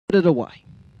it away.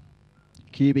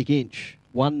 Cubic Inch,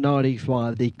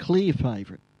 195, the clear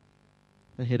favourite.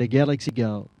 Ahead of Galaxy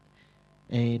Gold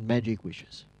and Magic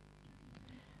Wishes.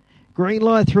 Green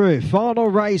light through. Final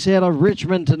race out of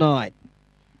Richmond tonight.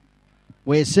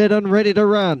 We're set and ready to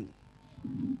run.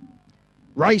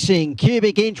 Racing,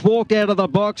 Cubic Inch walked out of the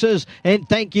boxes, and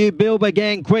Thank You Bill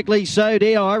began quickly. So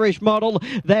did Irish Model.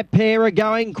 That pair are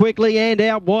going quickly, and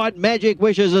out wide Magic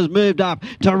Wishes has moved up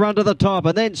to run to the top,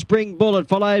 and then Spring Bullet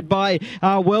followed by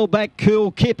well back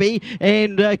Cool Kippy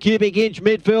and Cubic Inch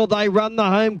midfield. They run the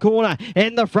home corner,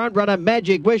 and the front runner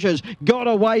Magic Wishes got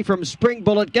away from Spring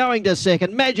Bullet going to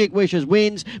second. Magic Wishes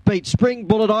wins, beat Spring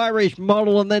Bullet, Irish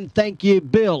Model, and then Thank You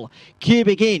Bill.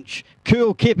 Cubic Inch,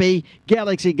 Cool Kippy,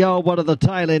 Galaxy Gold, one of the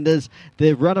tail enders.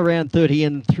 They've run around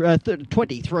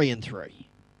 23 and 3.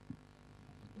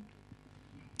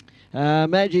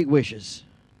 Magic Wishes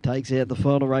takes out the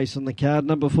final race on the card.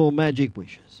 Number 4, Magic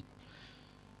Wishes.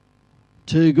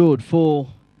 Too good for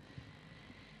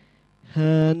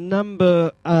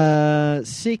number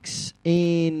 6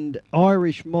 and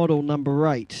Irish Model number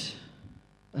 8.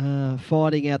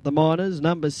 Fighting out the minors.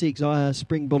 Number 6,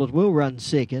 Spring Bullet will run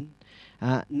second.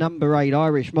 Number 8,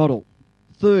 Irish Model,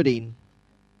 third in.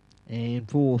 And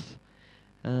fourth,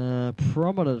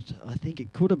 Prominent, I think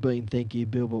it could have been Thank You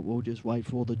Bill, but we'll just wait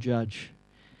for the judge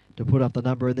to put up the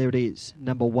number. And there it is,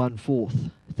 number 1,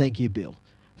 fourth, Thank You Bill.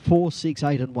 4, 6,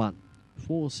 8 and 1.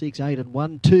 4, 6, 8 and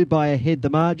 1. 2 by ahead the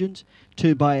margins.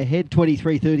 2 by ahead,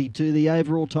 23.32 the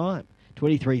overall time.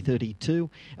 23.32,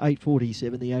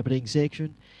 8.47 the opening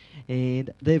section. And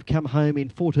they've come home in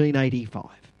 14.85.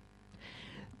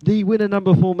 The winner,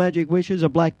 number 4, Magic Wishes, a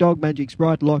Black Dog, Magic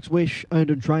Sprite, Locks Wish, owned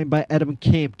and trained by Adam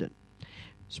Campton.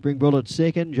 Spring Bullet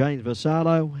second, James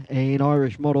Vassallo, and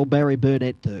Irish Model, Barry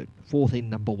Burnett third. Fourth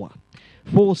in number 1.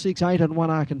 4, 6, 8 and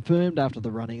 1 are confirmed after the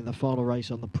running of the final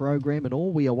race on the program, and all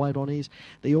we await on is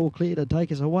the all clear to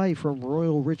take us away from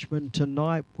Royal Richmond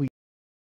tonight.